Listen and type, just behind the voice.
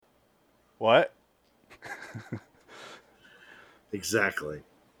What? Exactly.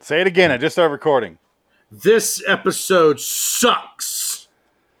 Say it again. I just started recording. This episode sucks.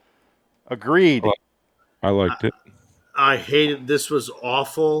 Agreed. I liked it. I hated. This was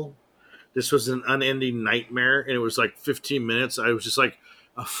awful. This was an unending nightmare, and it was like 15 minutes. I was just like,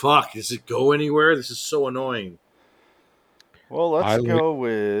 oh, fuck, does it go anywhere? This is so annoying. Well, let's go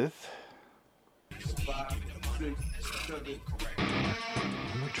with...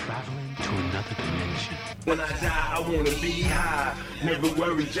 We're traveling to another dimension. When I die, I wanna be high. Never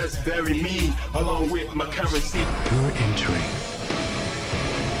worry, just bury me along with my currency. You're entering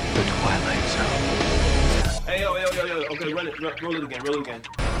the Twilight Zone. Hey, yo. Okay, roll it again.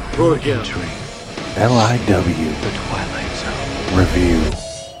 Roll again. Entering LIW the Twilight Zone. Review.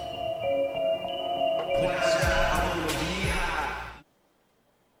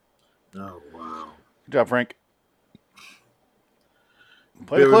 Oh, wow. Good job, Frank.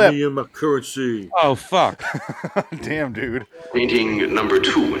 Play the clip. Bury me in my currency. Oh, fuck. Damn, dude. Painting number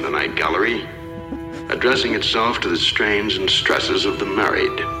 2 in the night gallery, addressing itself to the strains and stresses of the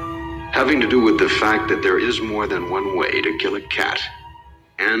married, having to do with the fact that there is more than one way to kill a cat,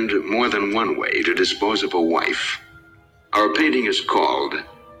 and more than one way to dispose of a wife. Our painting is called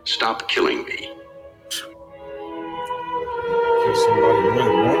Stop Killing Me. Kill somebody more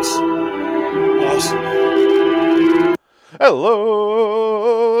than once. Awesome.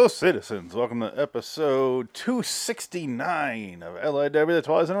 Hello, citizens. Welcome to episode 269 of LIW, The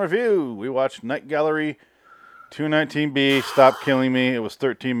Twilight Zone Review. We watched Night Gallery 219B, Stop Killing Me. It was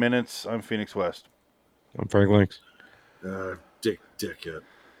 13 minutes. I'm Phoenix West. I'm Frank Links. Dickhead.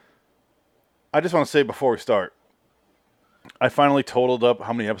 I just want to say before we start, I finally totaled up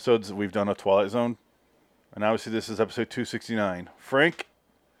how many episodes we've done of Twilight Zone. And obviously this is episode 269. Frank,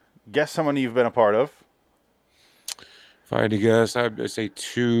 guess how many you've been a part of? If I had to guess, I'd say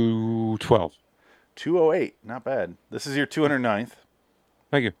 212. 208. Not bad. This is your 209th.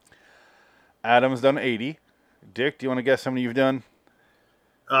 Thank you. Adam's done 80. Dick, do you want to guess how many you've done?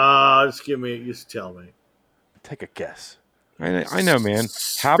 Just tell me. Take a guess. I know, man.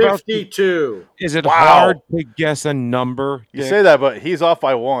 How about 52? Is it Wow. hard to guess a number? You Dick? say that, but he's off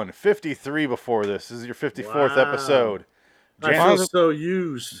by one. 53 before this. This is your 54th Wow. episode. I feel so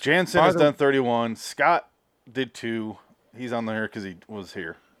used. Jansen has done 31. Scott did 2. He's on there because he was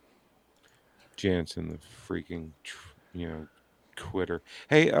here. Jansen, the freaking, quitter.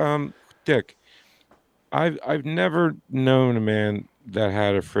 Hey, Dick, I've never known a man that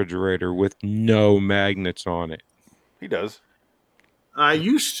had a refrigerator with no magnets on it. He does. I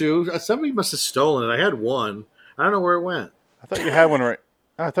used to. Somebody must have stolen it. I had one. I don't know where it went. I thought you had one right.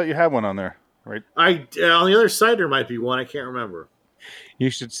 I thought you had one on there, right? On the other side there might be one. I can't remember. You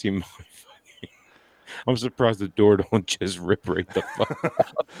should see my fucking... I'm surprised the door don't just rip right the fuck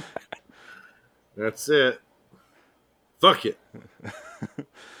out. That's it. Fuck it.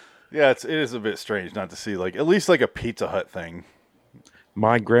 Yeah, it is a bit strange not to see at least a Pizza Hut thing.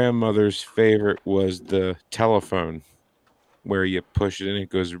 My grandmother's favorite was the telephone, where you push it and it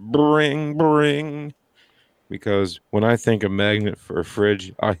goes bring, bring. Because when I think of magnet for a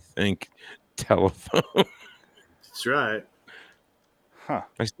fridge, I think telephone. That's right. Huh.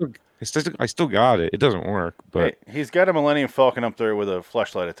 I still got it. It doesn't work, but Hey, he's got a Millennium Falcon up there with a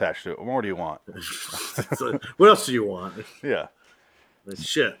flashlight attached to it. What more do you want? What else do you want? Yeah.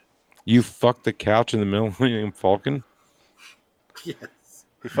 Shit. you fucked the couch in the Millennium Falcon? Yes.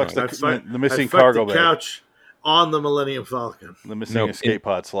 He fucks I'd the missing fuck cargo the bag. couch on the Millennium Falcon. The missing No, escape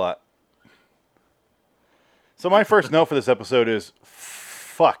pod slot. So my first note for this episode is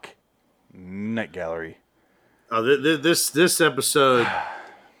fuck Night Gallery. This episode,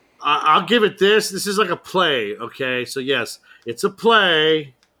 I'll give it this. This is like a play, okay? So yes, it's a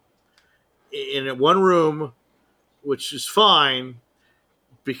play in one room, which is fine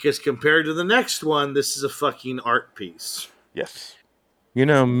because compared to the next one, this is a fucking art piece. Yes.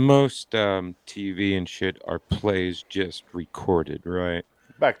 Most TV and shit are plays just recorded, right?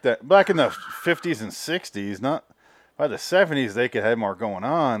 Back in the 50s and 60s, not by the 70s, they could have more going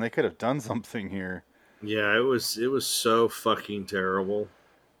on. They could have done something here. Yeah, it was so fucking terrible.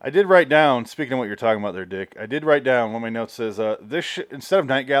 I did write down, speaking of what you're talking about there, Dick, I did write down, one of my notes says, instead of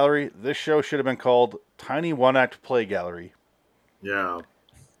Night Gallery, this show should have been called Tiny One-Act Play Gallery. Yeah.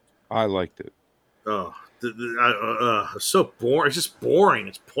 I liked it. Oh, so boring. It's just boring.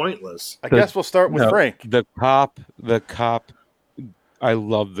 It's pointless. I guess we'll start with Frank. The cop. I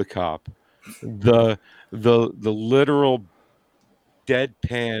love the cop. The literal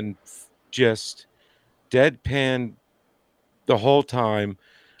deadpan, just deadpan the whole time.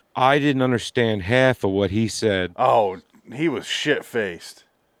 I didn't understand half of what he said. Oh, he was shit-faced.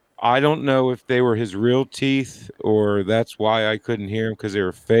 I don't know if they were his real teeth or that's why I couldn't hear him because they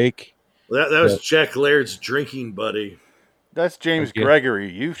were fake. That was Jack Laird's drinking buddy. That's James Okay.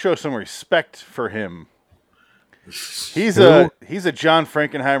 Gregory. You show some respect for him. He's Who? a John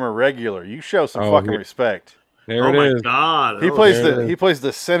Frankenheimer regular. You show some Oh, fucking he- respect. There Oh it my is. God! He Oh, plays there it the is. he plays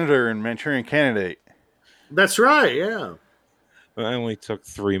the senator in Manchurian Candidate. That's right. Yeah. I only took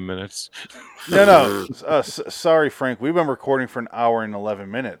 3 minutes. No. Sorry, Frank. We've been recording for an hour and 11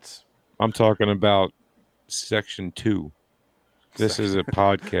 minutes. I'm talking about section 2. This is a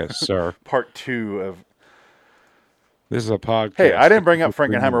podcast, sir. Part 2 of. This is a podcast. Hey, I didn't bring up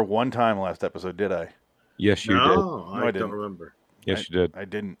Frankenheimer one time last episode, did I? Yes, you did. No, No, I I didn't. don't remember. Yes, you did. I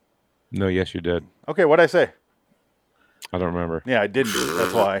didn't. No, yes, you did. Okay, what'd I say? I don't remember. Yeah, I didn't.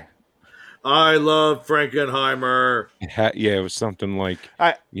 That's why. I love Frankenheimer. Yeah, it was something like,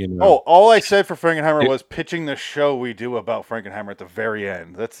 I you know. Oh, all I said for Frankenheimer It- was pitching the show we do about Frankenheimer at the very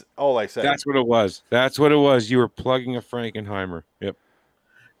end. That's all I said. That's what it was. That's what it was. You were plugging a Frankenheimer. Yep.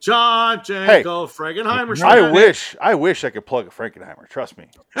 John Janko Frankenheimer. I wish I could plug a Frankenheimer. Trust me.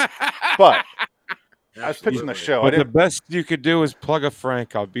 But I was pitching the show. I But the didn't best you could do is plug a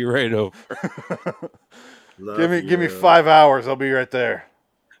Frank. I'll be right over. give me 5 hours. I'll be right there.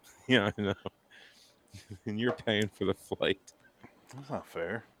 Yeah, I know. And you're paying for the flight. That's not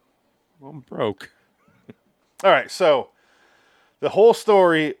fair. Well, I'm broke. All right, so the whole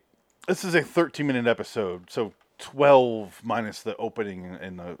story. This is a 13-minute episode, so 12 minus the opening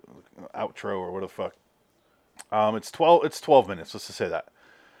and the outro or what the fuck. It's 12. It's 12 minutes. Let's just say that.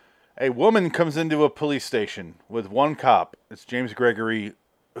 A woman comes into a police station with one cop. It's James Gregory,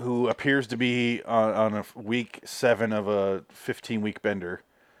 who appears to be on a week 7 of a 15-week bender.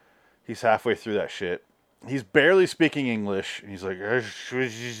 He's halfway through that shit. He's barely speaking English. He's like,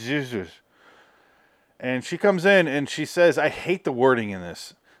 and she comes in and she says, I hate the wording in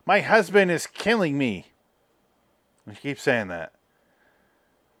this. My husband is killing me. And she keeps saying that.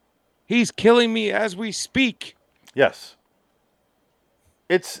 He's killing me as we speak. Yes.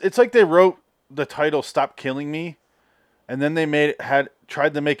 It's like they wrote the title "Stop Killing Me," and then they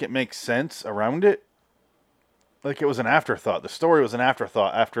tried to make it make sense around it. Like it was an afterthought. The story was an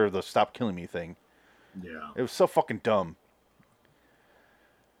afterthought after the "Stop Killing Me" thing. Yeah. It was so fucking dumb.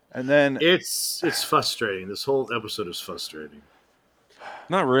 And then It's frustrating. This whole episode is frustrating.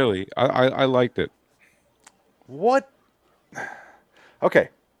 Not really. I liked it. what? Okay.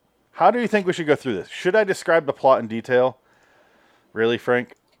 How do you think we should go through this? Should I describe the plot in detail? Really,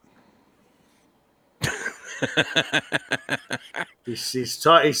 Frank?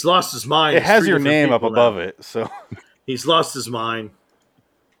 He's lost his mind. It has your name up above it, so He's lost his mind.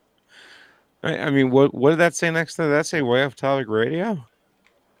 I mean, what did that say next to that? Did that say Way Off Topic Radio?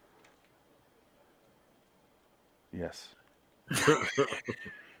 yes.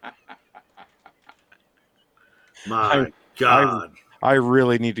 My God. I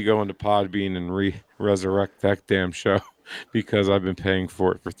really need to go into Podbean and resurrect that damn show because I've been paying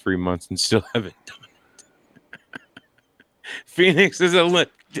for it for 3 months and still haven't done it. Phoenix is a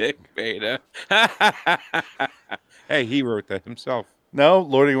lip dick beta. Hey, he wrote that himself. No,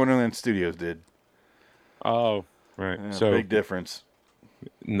 Lord of Wonderland Studios did. Oh, right. Yeah, So big difference.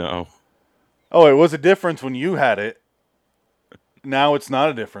 no. Oh, it was a difference when you had it. Now it's not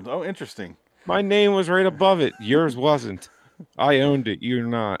a difference. Oh, interesting. My name was right above it. Yours wasn't. I owned it. You're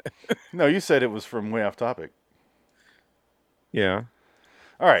not. No, you said it was from Way Off Topic. Yeah.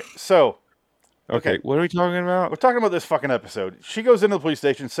 All right, so Okay. Okay. What are we talking we're about? talking about this fucking episode. She goes into the police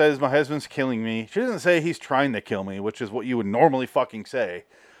station, says my husband's killing me. She doesn't say he's trying to kill me, which is what you would normally fucking say.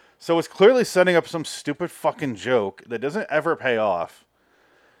 So it's clearly setting up some stupid fucking joke that doesn't ever pay off.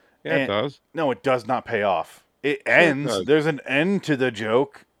 Yeah, it and- does. No, it does not pay off. It it ends. does. There's an end to the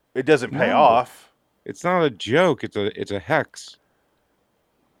joke. It doesn't pay No. off. It's not a joke. It's a hex.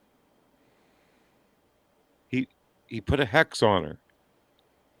 He put a hex on her.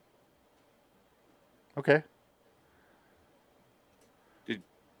 Okay.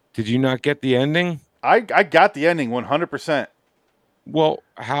 Did you not get the ending? I got the ending 100%. Well,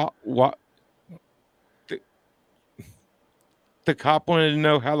 what? The cop wanted to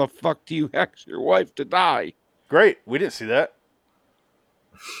know how the fuck do you hex your wife to die? Great. We didn't see that.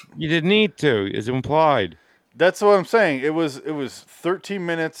 You didn't need to. It's implied. That's what I'm saying. It was 13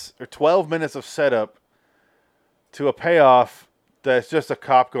 minutes or 12 minutes of setup to a payoff that's just a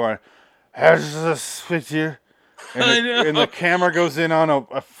cop going, "How's this with you?" And, I know. and the camera goes in on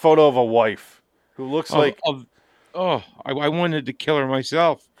a photo of a wife who looks like I wanted to kill her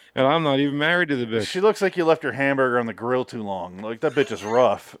myself, and I'm not even married to the bitch. she looks like you left your hamburger on the grill too long. Like that bitch is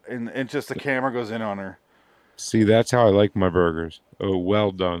rough, and just the camera goes in on her. See, that's how I like my burgers. Oh,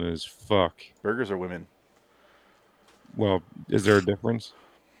 well done as fuck. Burgers are women. Well, is there a difference?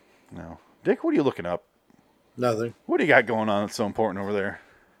 No. Dick, what are you looking up? Nothing. What do you got going on that's so important over there?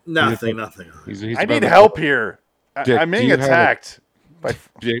 Nothing. He's I about need to- help here. Dick, I'm being do you have a- attacked. By...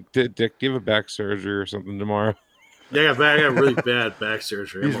 Dick, do you have a back surgery or something tomorrow? Yeah, I got really bad back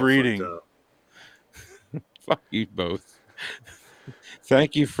surgery. He's I'm all reading. fucked up. Fuck you both.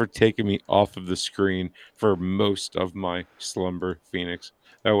 Thank you for taking me off of the screen for most of my slumber, Phoenix.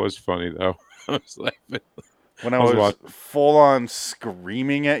 That was funny, though. I was laughing. When I I was was full on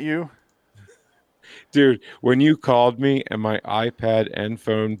screaming at you. Dude, when you called me and my iPad and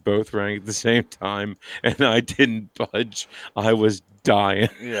phone both rang at the same time and I didn't budge, I was dying.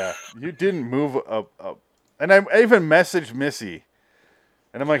 Yeah. You didn't move up. And I even messaged Missy.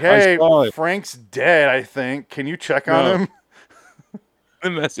 And I'm like, I hey, saw it. Frank's dead, I think. Can you check on No. him? The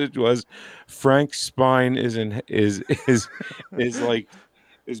message was Frank's spine is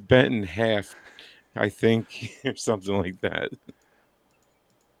bent in half, I think, or something like that.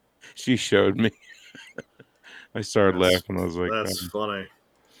 She showed me. I started laughing. I was like, That's funny.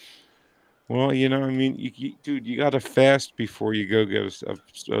 well, you know, I mean, dude, you got to fast before you go get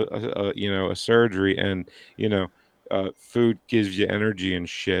a surgery, and food gives you energy and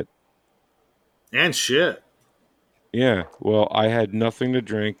shit. And shit. Yeah, well, I had nothing to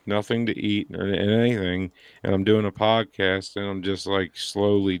drink, nothing to eat, and anything, and I'm doing a podcast, and I'm just like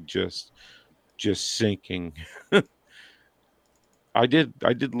slowly just sinking. I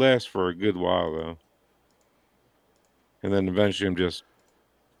did last for a good while though, and then eventually I'm just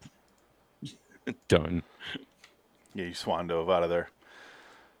done. Yeah, you swan dove out of there.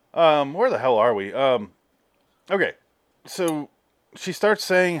 Where the hell are we? Okay, so she starts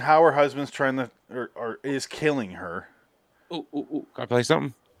saying how her husband's trying to or is killing her. Ooh, can I play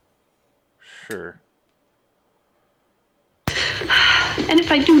something? Sure. And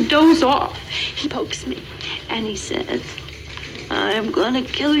if I do doze off, he pokes me and he says, I'm gonna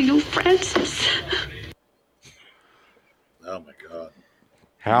kill you, Francis. Oh my God.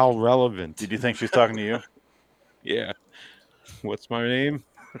 How relevant? Did you think she's talking to you? Yeah. What's my name?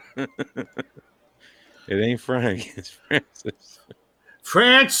 It ain't Frank. It's Francis.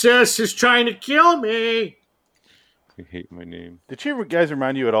 Francis is trying to kill me. I hate my name. Did she guys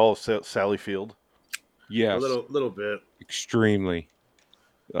remind you at all of Sally Field? Yes. A little bit. Extremely.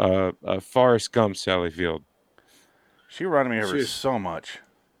 Forrest Gump, Sally Field. She reminded me of her She's- so much.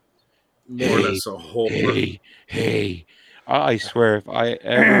 More or less a whole. Hey. I swear, if I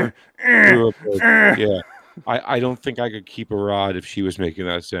ever grew up with, yeah, I don't think I could keep a rod if she was making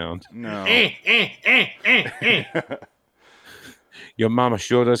that sound. No. Your mama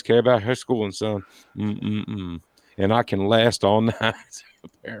sure does care about her schooling, son. And I can last all night,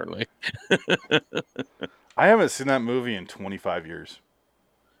 apparently. I haven't seen that movie in 25 years.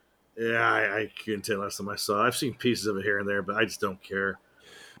 Yeah, I couldn't tell last time I saw it. I've seen pieces of it here and there, but I just don't care.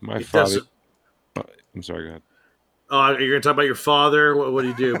 My It father. doesn't- I'm sorry, go ahead. Oh, you're going to talk about your father? What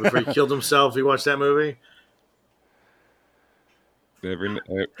did he do before he killed himself? You watched that movie?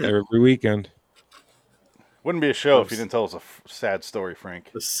 Every weekend. Wouldn't be a show if you didn't tell us a sad story,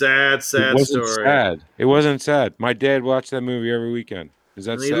 Frank. The sad It wasn't story. sad. It wasn't sad. My dad watched that movie every weekend. Is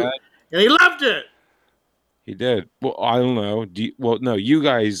that And he- sad? And he loved it. He did. Well, I don't know. No, you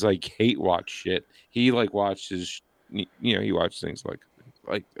guys like hate watch shit. He like watches. He watched things like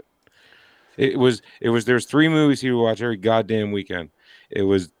that. There's 3 movies he would watch every goddamn weekend. It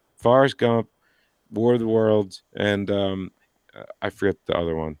was Forrest Gump, War of the Worlds, and I forget the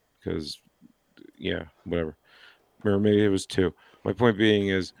other one because whatever. Or maybe it was 2. My point being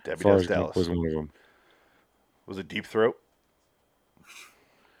is Debbie Forrest Does Gump Dallas. was one of them. Was it Deep Throat?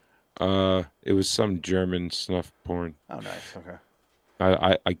 It was some German snuff porn. Oh, nice. Okay.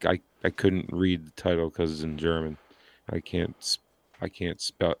 I couldn't read the title because it's in German. I can't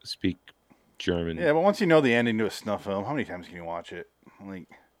speak German. Yeah, but once you know the ending to a snuff film, how many times can you watch it? Like,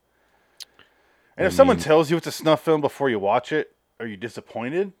 and if I someone mean- tells you it's a snuff film before you watch it, are you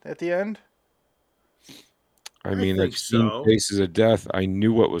disappointed at the end? I mean, think I've seen so. Faces of Death. I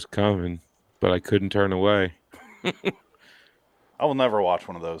knew what was coming, but I couldn't turn away. I will never watch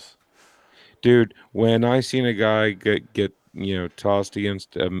one of those. Dude, when I seen a guy get tossed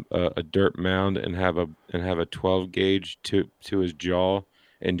against a dirt mound and have a 12 gauge to his jaw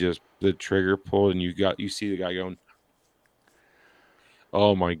and just the trigger pulled and you see the guy going,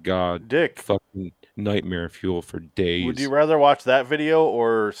 oh my god, Dick, fucking nightmare fuel for days. would you rather watch that video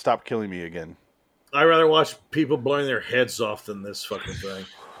or Stop Killing Me Again? I'd rather watch people blowing their heads off than this fucking thing.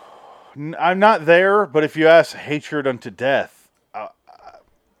 I'm not there, but if you ask Hatred Unto Death,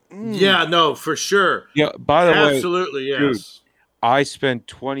 Yeah, no, for sure. Yeah. By the way, Absolutely, yes. dude, I spent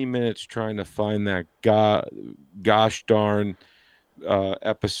 20 minutes trying to find that gosh darn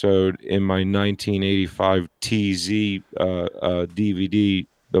episode in my 1985 TZ DVD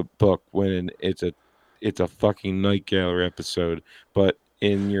book when it's a fucking Night Gallery episode, but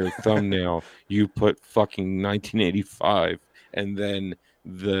in your thumbnail you put fucking 1985 and then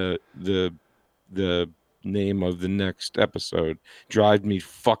the name of the next episode. Drive me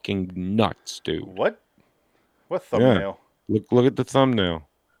fucking nuts, dude. What thumbnail? Look at the thumbnail.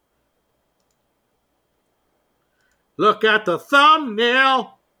 Look at the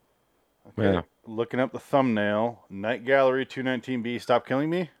thumbnail. Okay. Yeah. Looking up the thumbnail. Night Gallery 219B. Stop Killing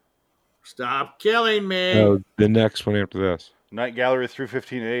Me. Stop killing me. Oh, the next one after this. Night Gallery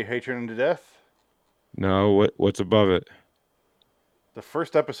 315A. Hatred Unto Death. No, what's above it? The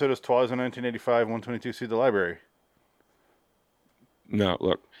first episode is Twilight 1985. 122. See the library. No,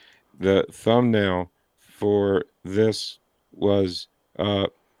 look. The thumbnail for this was God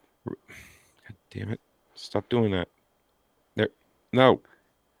damn it. Stop doing that. There. No.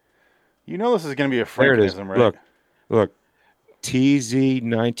 You know this is going to be a There it is. Frankenism, right? Look. TZ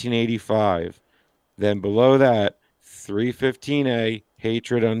 1985. Then below that, 315A,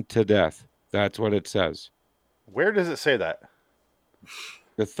 Hatred Unto Death. That's what it says. Where does it say that?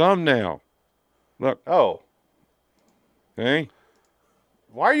 The thumbnail. Look. Oh. Hey.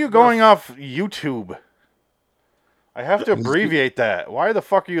 Why are you going off YouTube? I have to abbreviate that. Why the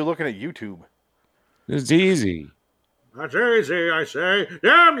fuck are you looking at YouTube? It's easy. That's easy, I say.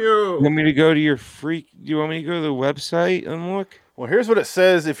 Damn you. You want me to go to your freak? Do you want me to go to the website and look? Well, here's what it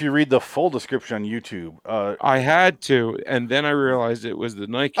says if you read the full description on YouTube. I had to, and then I realized it was the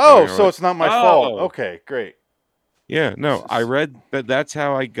Nike. Oh, so it's not my fault. Okay, great. Yeah, no, I read that. That's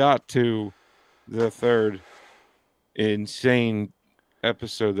how I got to the third insane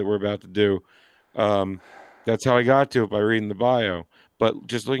episode that we're about to do. That's how I got to it, by reading the bio. But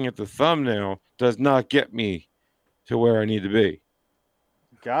just looking at the thumbnail does not get me to where I need to be.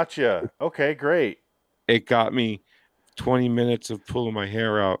 Gotcha. Okay, great. It got me 20 minutes of pulling my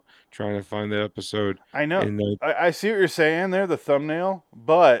hair out trying to find that episode. I know. And I see what you're saying there, the thumbnail,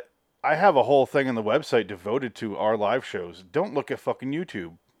 but I have a whole thing on the website devoted to our live shows. Don't look at fucking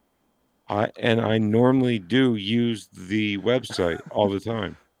YouTube. I normally do use the website all the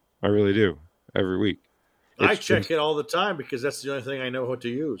time. I really do. Every week. I check it all the time because that's the only thing I know what to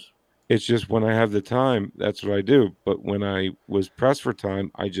use. It's just when I have the time, that's what I do. But when I was pressed for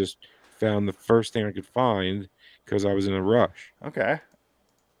time, I just found the first thing I could find because I was in a rush. Okay.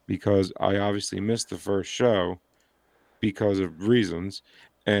 Because I obviously missed the first show because of reasons.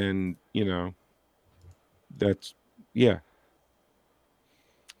 And, you know, that's, yeah.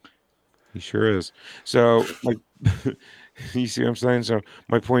 He sure is. So, like, you see what I'm saying? So,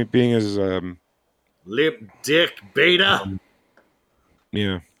 my point being is, lip dick beta.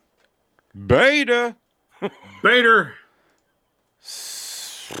 Yeah. Beta. Bader.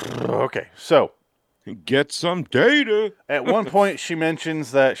 Okay, so get some data. At one point, she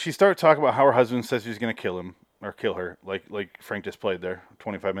mentions that she started talking about how her husband says he's going to kill him or kill her, like Frank just played there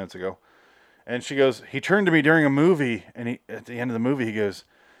 25 minutes ago. And she goes, he turned to me during a movie, and at the end of the movie, he goes,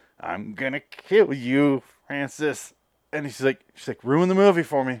 "I'm gonna kill you, Francis." And she's like, ruin the movie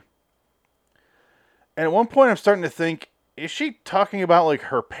for me. And at one point, I'm starting to think, is she talking about like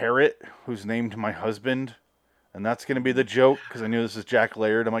her parrot, who's named my husband, and that's gonna be the joke? Because I knew this is Jack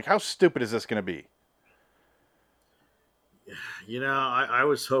Laird. I'm like, how stupid is this gonna be? You know, I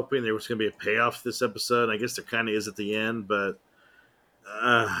was hoping there was going to be a payoff to this episode. I guess there kind of is at the end, but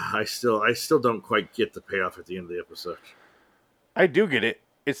I still don't quite get the payoff at the end of the episode. I do get it.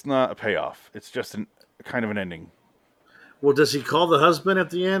 It's not a payoff. It's just kind of an ending. Well, does he call the husband at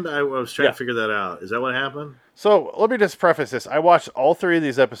the end? I was trying to figure that out. Is that what happened? So let me just preface this. I watched all 3 of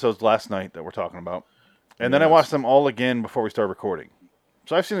these episodes last night that we're talking about, and then I watched them all again before we started recording.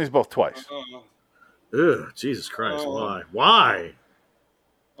 So I've seen these both twice. Ugh, Jesus Christ! Why?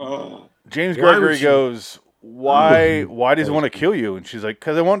 James Gregory goes, why does he want to kill you? And she's like,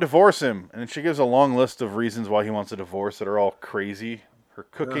 because I won't divorce him. And she gives a long list of reasons why he wants a divorce that are all crazy. Her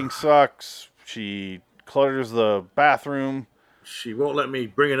cooking sucks. She clutters the bathroom. She won't let me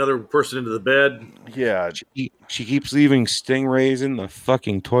bring another person into the bed. Yeah. She keeps leaving stingrays in the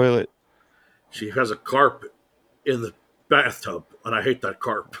fucking toilet. She has a carp in the bathtub, and I hate that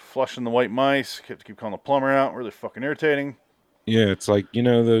carp. Flushing the white mice. Keep calling the plumber out. Really fucking irritating. Yeah, it's like, you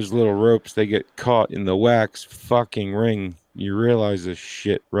know, those little ropes, they get caught in the wax fucking ring. You realize this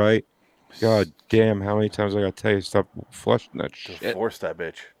shit, right? God damn, how many times I gotta tell you, stop flushing that shit. Divorce that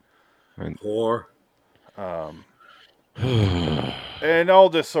bitch. And whore. and all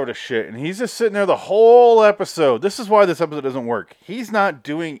this sort of shit. And he's just sitting there the whole episode. This is why this episode doesn't work. He's not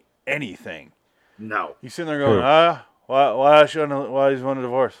doing anything. No. He's sitting there going, why does he want a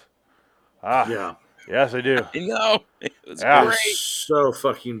divorce? Yeah. Yes, I do. I know. It was Yeah. great. So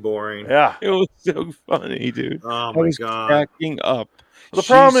fucking boring. Yeah. It was so funny, dude. Oh I my was god. cracking up. The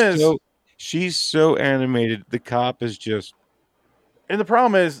problem is, she's so animated. The cop is just. and the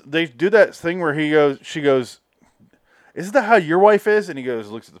problem is, they do that thing where she goes, isn't that how your wife is? And he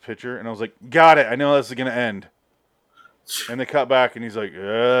looks at the picture, and I was like, got it. I know this is going to end. And they cut back, and he's like,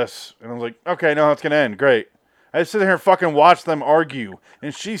 yes. And I was like, okay, no, it's going to end. Great. I just sit there and fucking watch them argue.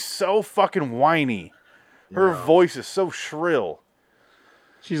 And she's so fucking whiny. Her voice is so shrill.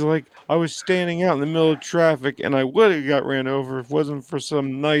 She's like, I was standing out in the middle of traffic, and I would have got ran over if it wasn't for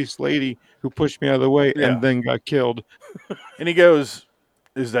some nice lady who pushed me out of the way and then got killed. And he goes,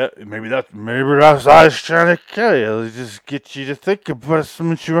 maybe that's why I was trying to kill you. Just get you to think about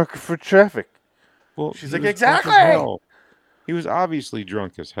something you working for traffic. Well, she's he like, was exactly. drunk as hell. He was obviously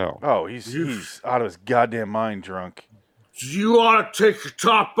drunk as hell. Oh, he's out of his goddamn mind drunk. You ought to take your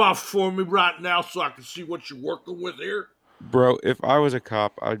top off for me right now so I can see what you're working with here. Bro, if I was a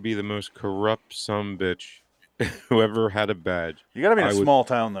cop, I'd be the most corrupt sumbitch who ever had a badge. You gotta be in a small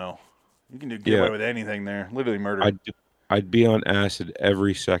town, though. You can get away with anything there. Literally murder. I'd be on acid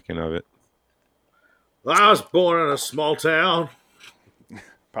every second of it. I was born in a small town.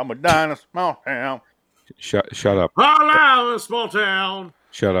 Probably die in a small town. Shut up. I live in a small town.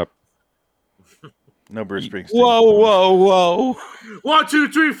 Shut up. No Bruce Springsteen. Whoa. 1,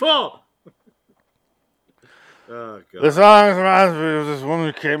 2, 3, 4. Oh, God. The song reminds me of this woman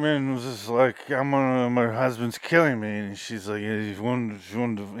who came in and was just like, my husband's killing me. And she's like, she wanted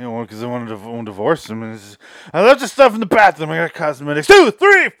to, because I wanted to divorce him. And I left the stuff in the bathroom. I got cosmetics. 2,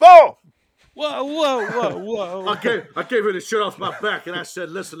 3, 4. Whoa. I gave her the shirt off my back, and I said,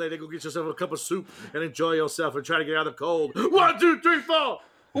 listen, lady, go get yourself a cup of soup and enjoy yourself and try to get out of the cold. 1, 2, 3, 4.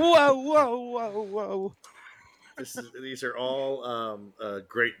 Whoa. These are all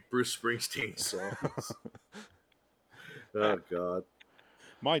great Bruce Springsteen songs. Oh, God.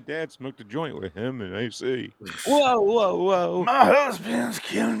 My dad smoked a joint with him in AC. Whoa. My husband's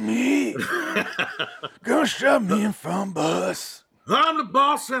killing me. Gonna shove me in front bus. I'm the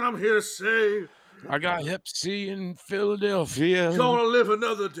boss, and I'm here to say, I got Hep C in Philadelphia. gonna live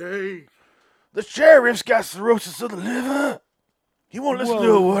another day. The sheriff's got cirrhosis of the liver. He won't listen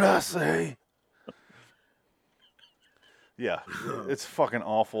to what I say. Yeah, it's fucking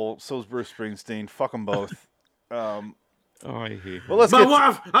awful. So's Bruce Springsteen. Fuck them both. I hate Well, let's My get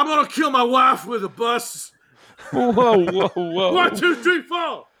wife, I'm gonna kill my wife with a bus. Whoa. 1, 2, 3,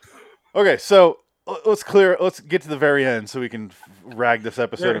 4. Okay, so let's get to the very end so we can rag this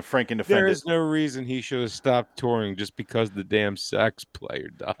episode and Frank can defend There it. is no reason he should have stopped touring just because the damn sax player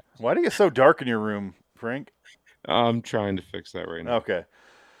died. Why do you get so dark in your room, Frank? I'm trying to fix that right now. Okay.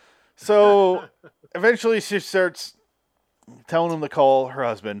 So eventually she starts telling him to call her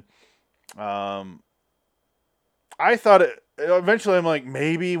husband. I thought eventually I'm like,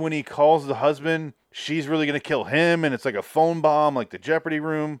 maybe when he calls the husband, she's really going to kill him and it's like a phone bomb like the Jeopardy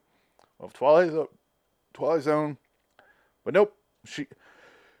room of Twilight Zone. But nope. She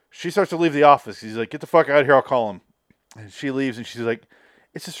starts to leave the office. He's like, get the fuck out of here, I'll call him. And she leaves and she's like,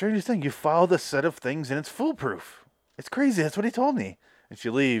 it's the strangest thing. You followed a set of things and it's foolproof. It's crazy. That's what he told me. And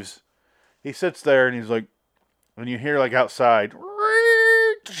she leaves. He sits there and he's like, when you hear like outside, and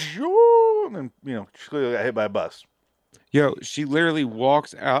then, she clearly got hit by a bus. Yo, she literally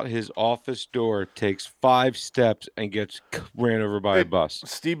walks out his office door, takes 5 steps, and gets ran over by a bus.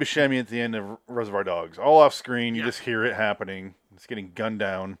 Steve Buscemi at the end of Reservoir Dogs. All off screen. You just hear it happening. It's getting gunned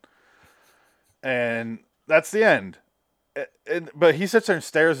down. And that's the end. But he sits there and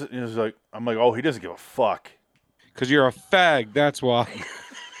stares at he's like, I'm like, oh, he doesn't give a fuck. Because you're a fag, that's why.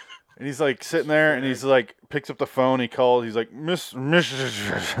 And he's like sitting there and he's like, picks up the phone. He calls. He's like, Miss,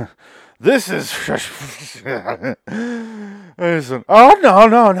 this is. Oh, no,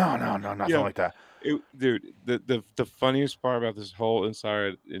 nothing like that. Dude, the funniest part about this whole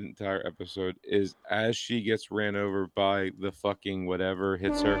entire episode is as she gets ran over by the fucking whatever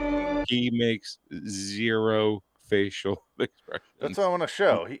hits her, he makes 0 facial expressions. That's what I want to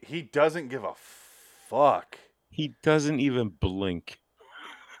show. He doesn't give a fuck. He doesn't even blink.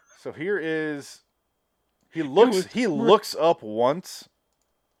 So here is. He looks up once.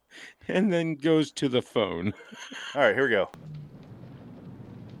 And then goes to the phone. All right, here we go.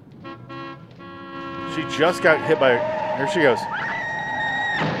 She just got hit by. Here she goes.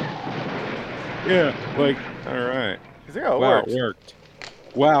 Yeah, like, all right. He's like, oh, it Wow, worked. it worked.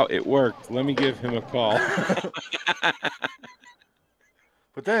 Wow, it worked. Let me give him a call.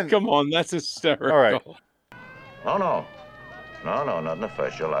 But then, Come on, that's hysterical. all right. No, nothing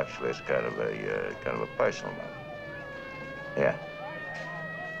official. Actually, it's kind of a personal matter. Yeah.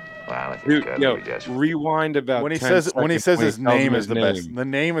 Well, if Dude, it's yo, we just rewind about When he 10 says seconds his tells him name his is the name. best. The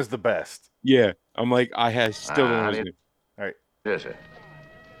name is the best. Yeah, I'm like, still don't I listen. didn't- All right. is it?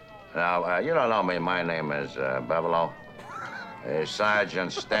 Now, you don't know me. My name is Beverlo.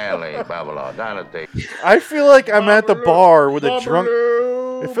 Sergeant Stanley Beverlo. Down at the... I feel like I'm at the bar with a drunk.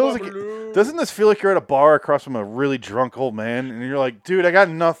 It feels like. Doesn't this feel like you're at a bar across from a really drunk old man, and you're like, dude, I got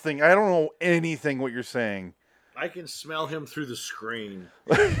nothing. I don't know anything what you're saying. I can smell him through the screen.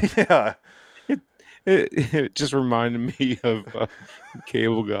 Yeah. It just reminded me of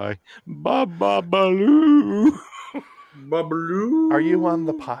Cable Guy. Ba-ba-ba-loo. Babaloo. Are you on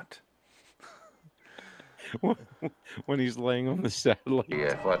the pot? When he's laying on the satellite.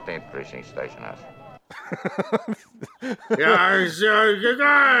 The 14th Precinct Station House.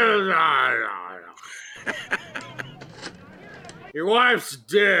 Your wife's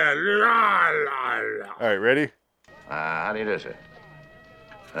dead. All right, ready? How do you do, sir?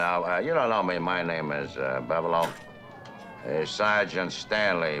 Now, you don't know me. My name is Beverlo. Sergeant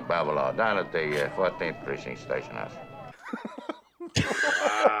Stanley Beverlo. Down at the 14th Precinct Station House.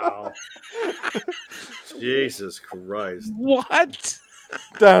 Wow. Jesus Christ. What?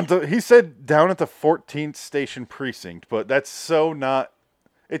 He said down at the 14th station precinct, but that's so not.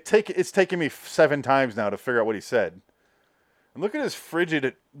 It's taken me 7 times now to figure out what he said. And look at his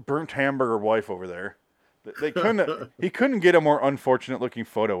frigid, burnt hamburger wife over there. They couldn't. He couldn't get a more unfortunate looking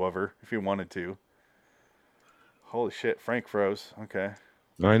photo of her if he wanted to. Holy shit, Frank froze. Okay.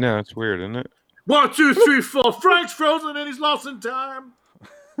 I know, it's weird, isn't it? 1, 2, 3, 4. Frank's frozen and he's lost in time.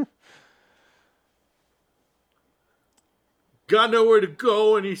 Got nowhere to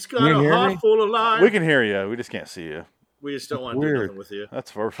go and he's got You a hear heart me? full of lies. We can hear you. We just can't see you. We just don't want to do Weird. nothing with you.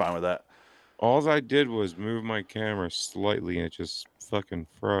 We're fine with that. All I did was move my camera slightly and it just fucking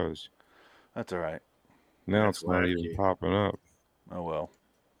froze. That's all right. Now That's it's not wacky. even popping up. Oh well.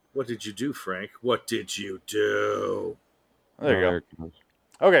 What did you do, Frank? What did you do? There you go. it goes.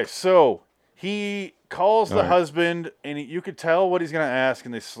 Okay, so he calls the All right. husband, and you could tell what he's going to ask,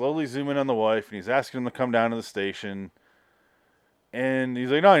 and they slowly zoom in on the wife, and he's asking him to come down to the station. And he's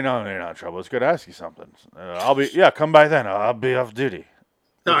like, no, you're not in trouble. It's good to ask you something. Come by then. I'll be off duty.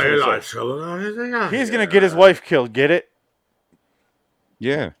 No, That's you're what not he in said. trouble. He's going to get his wife killed. Get it?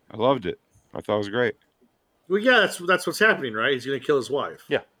 Yeah, I loved it. I thought it was great. Well, yeah, that's what's happening, right? He's going to kill his wife.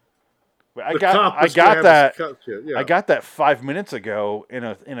 Yeah. I The got cop I was gonna got have that. his cop killed, yeah. I got that 5 minutes ago in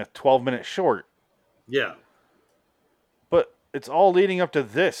a 12-minute short. Yeah. But it's all leading up to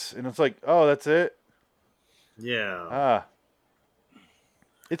this, and it's like, oh, that's it. Yeah.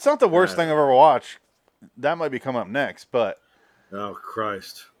 It's not the worst thing I've ever watched. That might be coming up next, but Oh,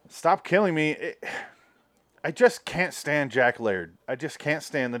 Christ. Stop Killing Me. I just can't stand Jack Laird. I just can't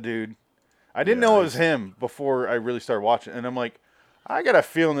stand the dude. I didn't know it was him before I really started watching, and I'm like, I got a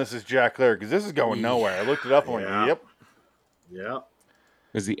feeling this is Jack Laird because this is going nowhere. I looked it up and went, yep. Yeah.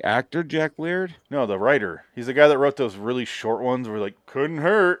 Is the actor Jack Laird? No, the writer. He's the guy that wrote those really short ones where like, couldn't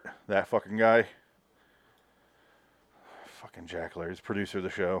hurt. That fucking guy. Fucking Jack Laird. He's producer of the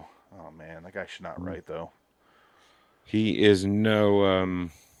show. Oh, man. That guy should not write, though. He is no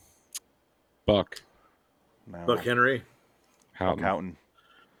Buck. No. Buck Henry. Houghton. Houghton.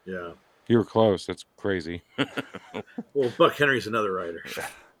 Yeah. You were close. That's crazy. Well, Buck Henry's another writer.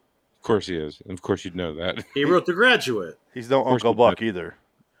 Of course he is. And of course you'd know that. He wrote The Graduate. He's no course Uncle he Buck did. either.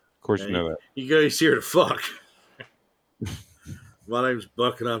 Of course you know that. He's here to fuck. My name's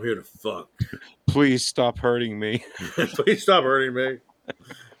Buck and I'm here to fuck. Please stop hurting me. Please stop hurting me.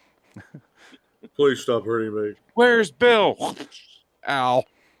 Please stop hurting me. Where's Bill? Ow.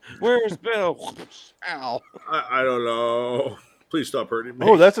 Where's Bill? Ow. I don't know. Please stop hurting me.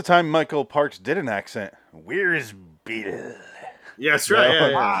 Oh, that's the time Michael Parks did an accent. Where's Bill? Yeah, that's right. Yeah,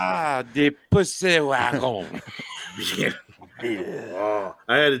 yeah. Ah, the pussy wagon. Oh,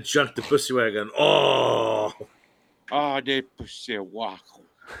 I had to junk the pussy wagon. Oh, Ah, the pussy wagon.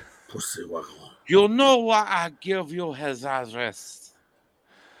 pussy wagon. You know what I give you his address.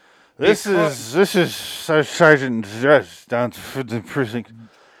 This is Sergeant Dress down to the precinct.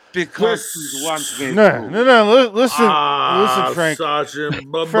 Because he wants me No, listen, Ah, Frank. Sergeant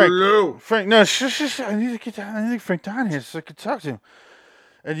Bubbaloo. Frank, no, shush. I need to get down. I need to get Frank down here so I can talk to him.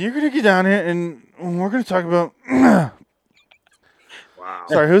 And you're gonna get down here, and we're gonna talk about. Wow.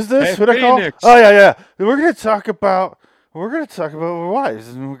 Sorry, who's this? Hey, What I call? Phoenix. Oh yeah. We're gonna talk about our wives,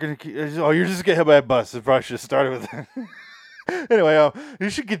 and we're gonna. Oh, you're just gonna get hit by a bus. I probably should have started with that. Anyway, you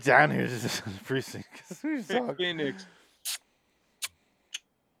should get down here to this precinct. 'Cause we talk. Phoenix.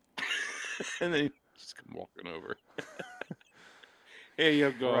 And then he just come walking over. Here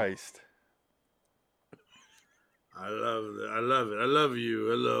you go. Christ. I love it. I love it. I love you.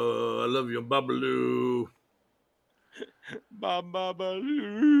 Hello. I love you, Babaloo.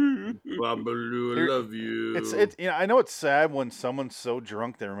 Babaloo. Babaloo, I love you. It's I know it's sad when someone's so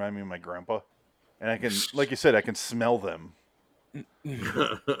drunk they remind me of my grandpa, and I can, like you said, I can smell them.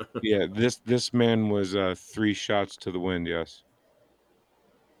 Yeah, this man was 3 shots to the wind. Yes,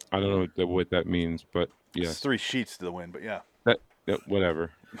 I don't know what that means, but It's yes, 3 sheets to the wind, but yeah. that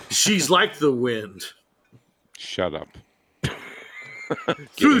whatever. She's like the wind. Shut up.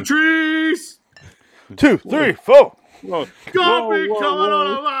 Through the trees. 2, 3, 4. Whoa, God whoa, be whoa, coming whoa. on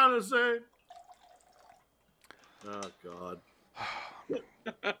a line and say. Oh, God.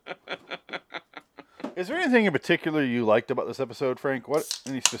 Is there anything in particular you liked about this episode, Frank?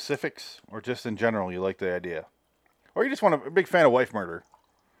 Any specifics, or just in general you like the idea, or you just want a big fan of wife murder?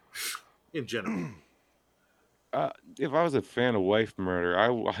 In general. If I was a fan of wife murder, I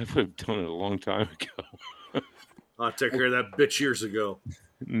would have done it a long time ago. I took care of that bitch years ago.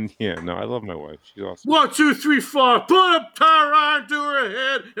 Yeah, no, I love my wife. She's awesome. 1, 2, 3, 4. Put a tire iron to her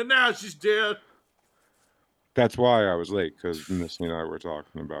head, and now she's dead. That's why I was late, because Missy and I were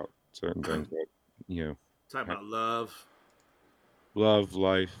talking about certain things that, Talking about love, love,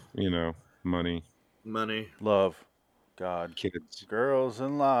 life, money, money. Love, God, kids, girls,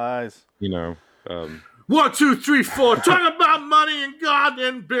 and lies. 1, 2, 3, 4. Talking about money and God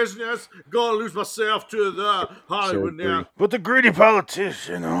and business. Gonna lose myself to the Hollywood So now. But the greedy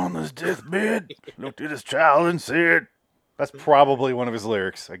politician on his deathbed looked at his child and said, "That's probably one of his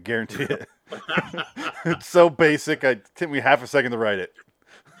lyrics. I guarantee it." It's so basic. It took me half a second to write it.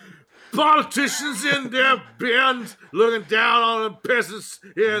 Politicians in their bins looking down on the peasants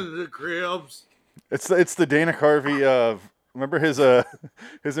in the cribs. It's the Dana Carvey of remember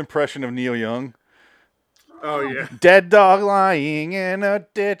his impression of Neil Young. Oh, yeah. Dead dog lying in a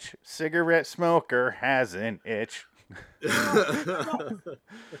ditch. Cigarette smoker has an itch.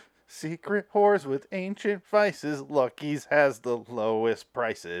 Secret whores with ancient vices. Lucky's has the lowest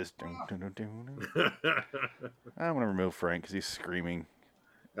prices. Dun, dun, dun, dun, dun. I'm gonna remove Frank because he's screaming.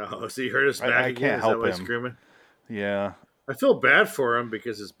 Oh, so you hurt his back I again? can't Is help that why he's him. screaming? Yeah. I feel bad for him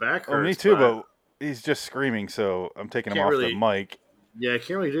because his back hurts. Oh, me too, but he's just screaming, so I'm taking him Can't off really- the mic. Yeah, I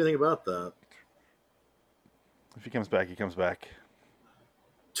can't really do anything about that. If he comes back, he comes back.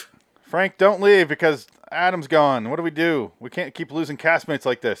 Frank, don't leave because Adam's gone. What do we do? We can't keep losing castmates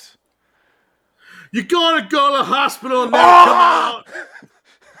like this. You're gonna go to the hospital and never come out.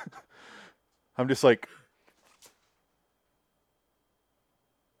 I'm just like,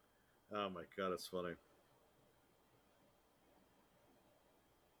 Oh my God, that's funny.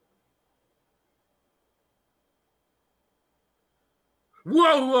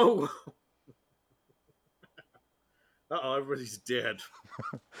 Whoa, whoa, whoa. Uh-oh, everybody's dead.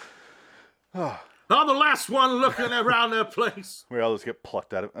 I'm the last one looking around their place. we all just get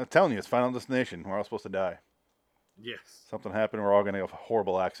plucked out of. I'm telling you, it's Final Destination. We're all supposed to die. Yes. Something happened. We're all going to have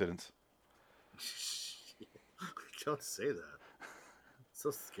horrible accidents. Don't say that. It's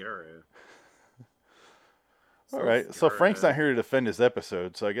so scary. All right. So Frank's not here to defend his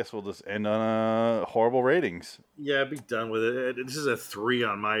episode, so I guess we'll just end on horrible ratings. Yeah, be done with it. This is a 3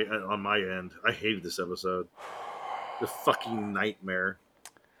 on my end. I hated this episode. The fucking nightmare.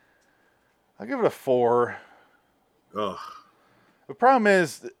 I'll give it a 4. Ugh. The problem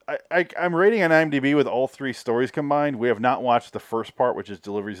is, I'm rating on IMDb with all 3 stories combined. We have not watched the first part, which is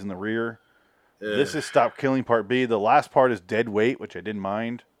Deliveries in the Rear. This is Stop Killing Part B. The last part is Dead Weight, which I didn't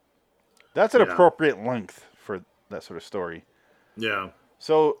mind. That's an appropriate length for that sort of story. Yeah.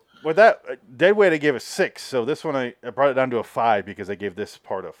 So with that, Dead Weight I gave a 6. So this one I brought it down to a 5 because I gave this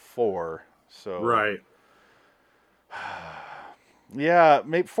part a 4. So Right. Yeah,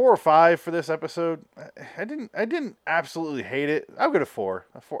 maybe 4 or 5 for this episode. I didn't absolutely hate it. I'll go to 4.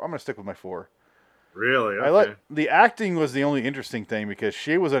 I'm gonna stick with my 4. Really? Okay. The acting was the only interesting thing because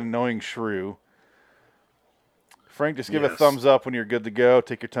she was an annoying shrew. Frank, just give a thumbs up when you're good to go.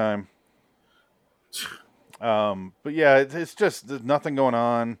 Take your time. But yeah, it's just there's nothing going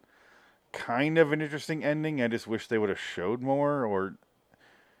on. Kind of an interesting ending. I just wish they would have showed more, or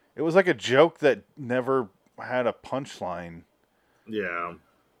it was like a joke that never had a punchline. Yeah.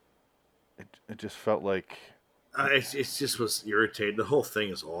 It just felt like It just was irritating. The whole thing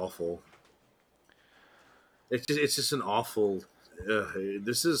is awful. It's just an awful.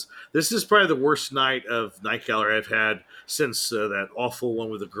 This is probably the worst night of Night Gallery I've had since that awful one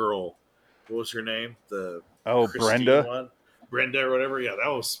with the girl. What was her name? The Christine Brenda. one? Brenda or whatever. Yeah, that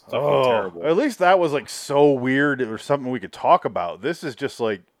was fucking terrible. At least that was like so weird or something we could talk about. This is just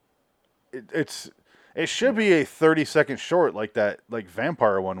like it should be a 30-second short like that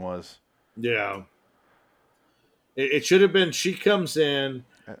vampire one was. Yeah. It should have been, she comes in,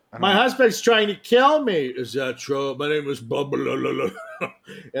 my husband's trying to kill me. Is that true? My name is blah, blah, blah, blah.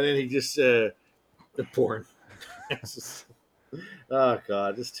 And then he just, the porn. Oh,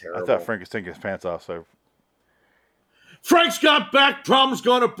 God, this is terrible. I thought Frank was taking his pants off, so. Frank's got back problems,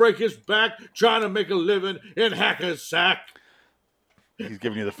 going to break his back, trying to make a living in Hackensack. He's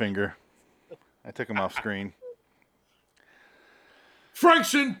giving you the finger. I took him off screen.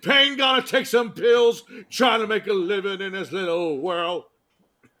 Frank's in pain, gotta take some pills, trying to make a living in this little world.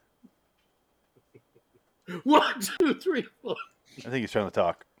 1, 2, 3, 4. I think he's trying to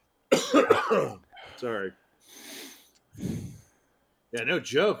talk. Sorry. Yeah, no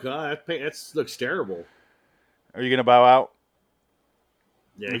joke, huh? That looks terrible. Are you going to bow out?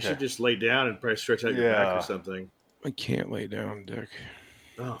 Yeah, you should just lay down and probably stretch out your back or something. I can't lay down, Dick.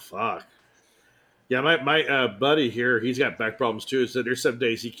 Oh, fuck. Yeah, my buddy here, he's got back problems too. So there's some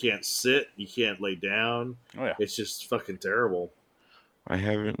days he can't sit, he can't lay down. Oh, yeah. It's just fucking terrible. I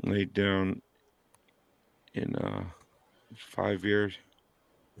haven't laid down in 5 years.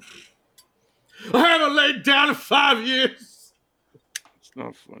 I haven't laid down in 5 years. It's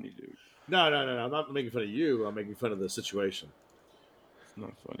not funny, dude. No. I'm not making fun of you. I'm making fun of the situation. It's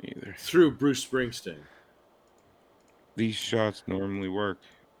not funny either. Through Bruce Springsteen. These shots normally work.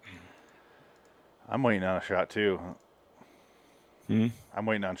 I'm waiting on a shot, too. I'm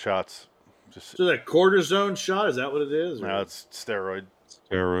waiting on shots. So that cortisone shot, is that what it is? No, it's steroid.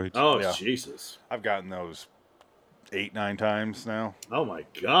 Steroids. Oh, Yeah. Jesus. I've gotten those 8-9 times now. Oh, my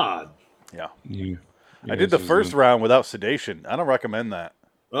God. Yeah. You I did the first round without sedation. I don't recommend that.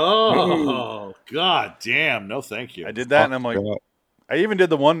 Oh, God damn. No, thank you. I did that, and I'm like, I even did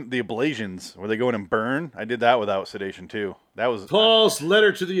the ablations where they go in and burn. I did that without sedation too. That was Paul's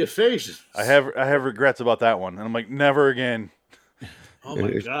letter to the Ephesians. I have regrets about that one, and I'm like, never again. Oh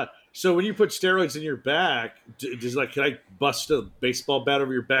my God! So when you put steroids in your back, does can I bust a baseball bat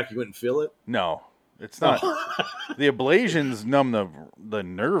over your back? You wouldn't feel it? No, it's not. The ablations numb the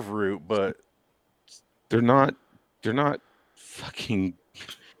nerve root, but they're not fucking.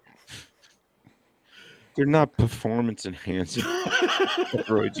 They're not performance enhancing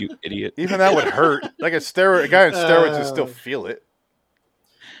steroids, you idiot. Even that would hurt. Like a guy on steroids would still feel it.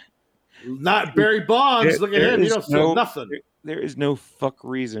 Not Barry Bonds. Look at him. You don't feel nothing. There is no fuck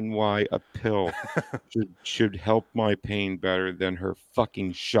reason why a pill should help my pain better than her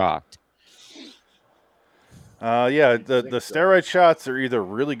fucking shot. Yeah, the steroid shots are either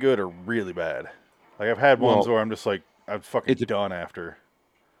really good or really bad. Like I've had ones where I'm just like, I'm fucking done after.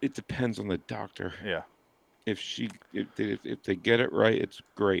 It depends on the doctor. Yeah. If they get it right, it's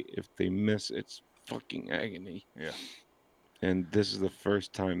great. If they miss, it's fucking agony. Yeah. And this is the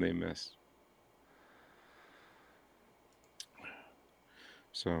first time they miss.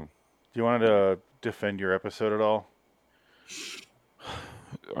 So, do you want to defend your episode at all?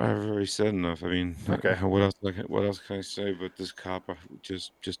 I've already said enough. I mean, okay. What else can I say? But this cop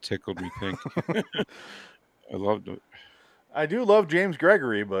just tickled me pink. I loved it. I do love James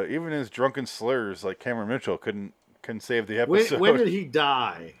Gregory, but even his drunken slurs, like Cameron Mitchell, couldn't save the episode. When did he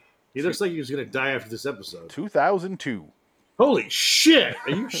die? He looks like he was going to die after this episode. 2002. Holy shit! Are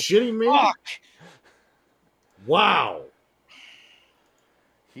you shitting me? Fuck! Wow.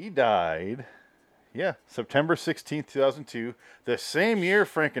 He died, September 16th, 2002, the same year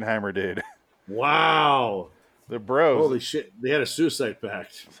Frankenheimer did. Wow. The bros. Holy shit. They had a suicide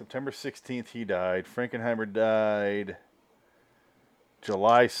pact. September 16th, he died. Frankenheimer died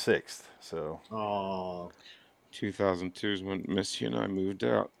July 6th. So. Oh. 2002 is when Missy and I moved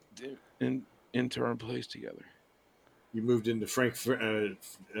out into our place together. You moved into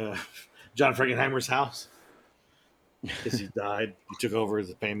John Frankenheimer's house? Because he died. You took over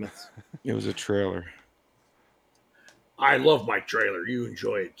the payments. It was a trailer. I love my trailer. You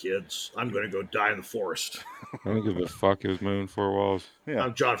enjoy it, kids. I'm going to go die in the forest. I don't give a fuck. It was my own four walls. Yeah.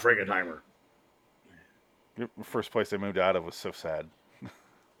 I'm John Frankenheimer. The first place they moved out of was so sad.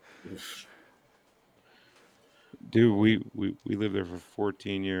 Dude, we lived there for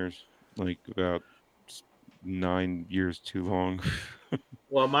 14 years. Like about 9 years too long.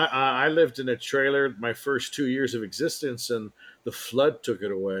 Well, I lived in a trailer my first 2 years of existence, and the flood took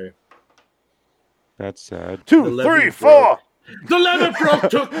it away. That's sad. 2, 3, 4. The levee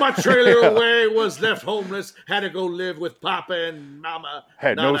broke, took my trailer away, was left homeless, had to go live with Papa and Mama.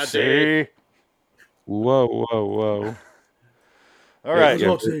 Had no say. Whoa. All right.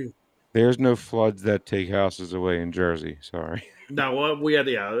 There's no floods that take houses away in Jersey. Sorry. No, well, we had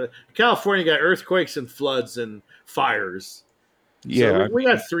California got earthquakes and floods and fires. Yeah, So we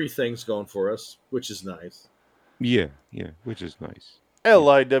got three things going for us, which is nice. yeah, which is nice.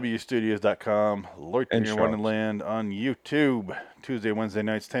 LIWstudios.com, Loiter And in Sharks. Wonderland on YouTube. Tuesday, Wednesday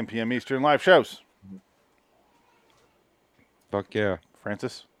nights, 10 p.m. Eastern. Live shows. Fuck yeah.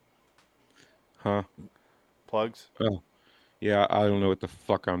 Francis, Huh? plugs. Oh, yeah. I don't know what the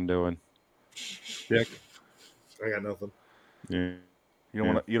fuck I'm doing. Dick. I got nothing. Yeah. You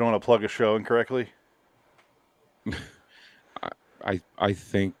don't want to plug a show incorrectly. I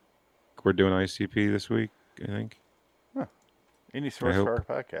think we're doing ICP this week. I think. Indie Source hope. for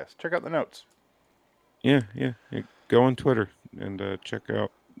our podcast. Check out the notes. Yeah. Go on Twitter and check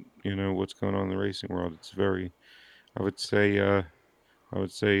out, what's going on in the racing world. It's very, I would say the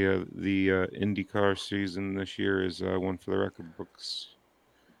IndyCar season this year is one for the record books.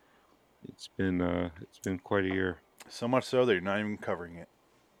 It's been quite a year. So much so that you're not even covering it.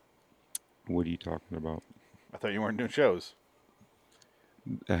 What are you talking about? I thought you weren't doing shows.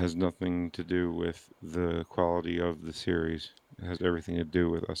 That has nothing to do with the quality of the series. It has everything to do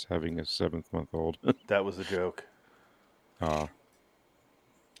with us having a 7-month-old. That was the joke.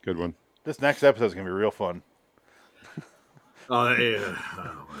 Good one. This next episode is going to be real fun. Oh, yeah.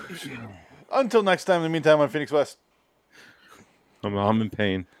 Until next time, in the meantime, I'm Phoenix West. I'm in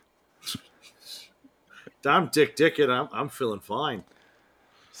pain. I'm Dick Dickett. I'm feeling fine.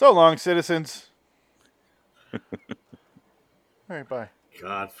 So long, citizens. All right, bye.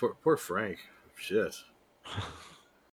 God, poor Frank. Shit.